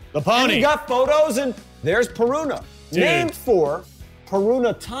pony. The pony. And he got photos, and there's Peruna. Dude. Named for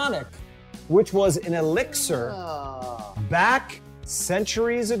Peruna Tonic, which was an elixir back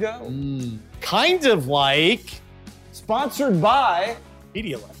centuries ago. Kind of like... Sponsored by...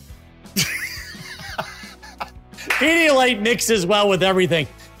 Pedialyte. Pedialyte mixes well with everything.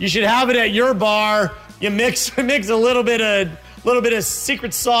 You should have it at your bar. You mix a little bit of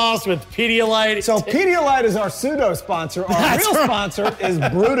secret sauce with Pedialyte. So Pedialyte is our pseudo sponsor. Our real sponsor is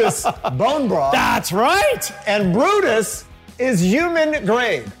Brutus Bone Broth. That's right. And Brutus is human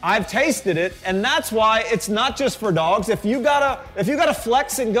grade. I've tasted it, and that's why it's not just for dogs. If you gotta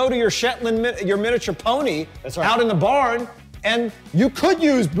flex and go to your Shetland, your miniature pony out in the barn, and you could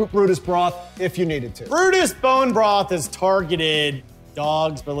use Brutus broth if you needed to. Brutus Bone Broth is targeted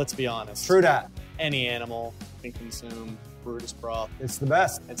dogs, but let's be honest. True that. Any animal can consume Brutus broth. It's the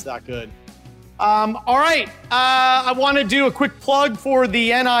best. It's that good. All right. I want to do a quick plug for the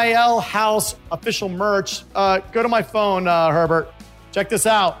NIL House official merch. Go to my phone, Herbert. Check this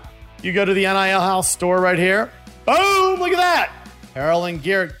out. You go to the NIL House store right here. Boom! Look at that. Apparel and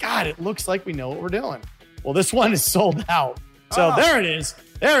gear. God, it looks like we know what we're doing. Well, this one is sold out. So there it is.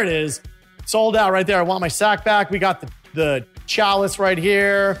 There it is. Sold out right there. I want my sack back. We got the chalice right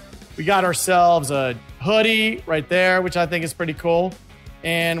here. We got ourselves a hoodie right there, which I think is pretty cool.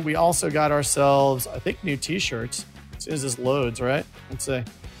 And we also got ourselves, I think, new t-shirts. As soon as this loads, right? Let's see.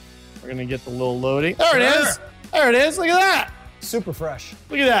 We're going to get the little loading. There it is. There it is. Look at that. Super fresh.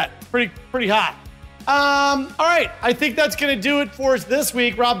 Look at that. Pretty hot. All right. I think that's going to do it for us this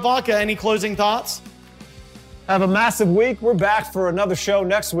week. Rob Vaca, any closing thoughts? Have a massive week. We're back for another show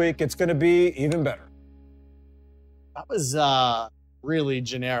next week. It's going to be even better. That was really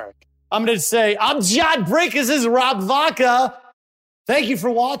generic. I'm going to say, I'm John Breakers. This is Rob Vaca. Thank you for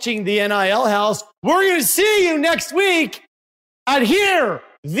watching the NIL House. We're going to see you next week at here,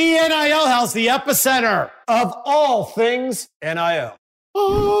 the NIL House, the epicenter of all things NIL.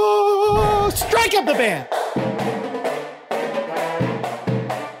 Oh, strike up the band.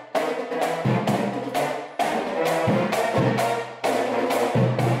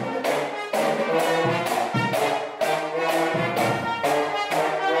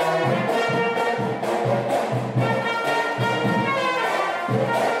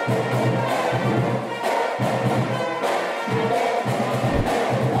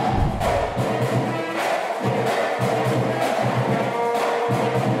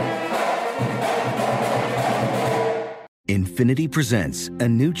 Infiniti presents a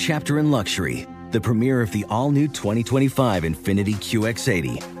new chapter in luxury, the premiere of the all-new 2025 Infiniti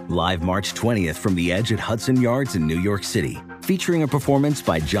QX80, live March 20th from the Edge at Hudson Yards in New York City, featuring a performance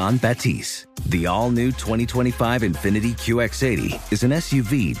by John Batiste. The all-new 2025 Infiniti QX80 is an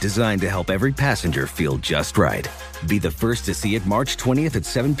SUV designed to help every passenger feel just right. Be the first to see it March 20th at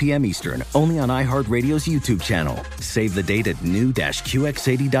 7 p.m. Eastern, only on iHeartRadio's YouTube channel. Save the date at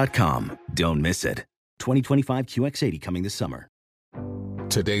new-QX80.com. Don't miss it. 2025 QX80 coming this summer.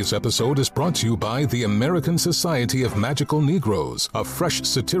 Today's episode is brought to you by the American Society of Magical Negroes, a fresh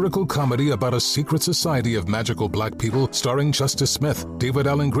satirical comedy about a secret society of magical black people starring Justice Smith, David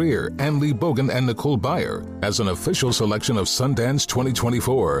Allen Greer, Ann Lee Bogan, and Nicole Byer. As an official selection of Sundance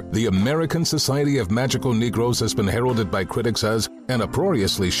 2024, the American Society of Magical Negroes has been heralded by critics as an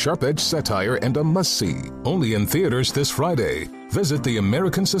uproariously sharp-edged satire and a must-see. Only in theaters this Friday. Visit the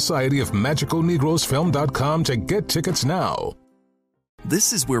American Society of Magical Negroes Film.com to get tickets now.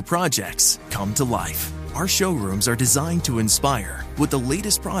 This is where projects come to life. Our showrooms are designed to inspire with the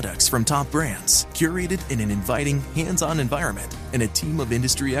latest products from top brands, curated in an inviting, hands-on environment, and a team of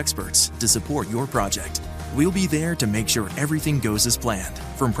industry experts to support your project. We'll be there to make sure everything goes as planned,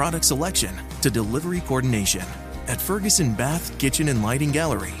 from product selection to delivery coordination. At Ferguson Bath, Kitchen, and Lighting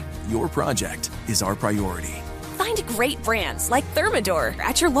Gallery, your project is our priority. Find great brands like Thermador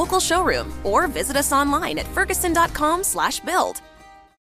at your local showroom or visit us online at ferguson.com/build.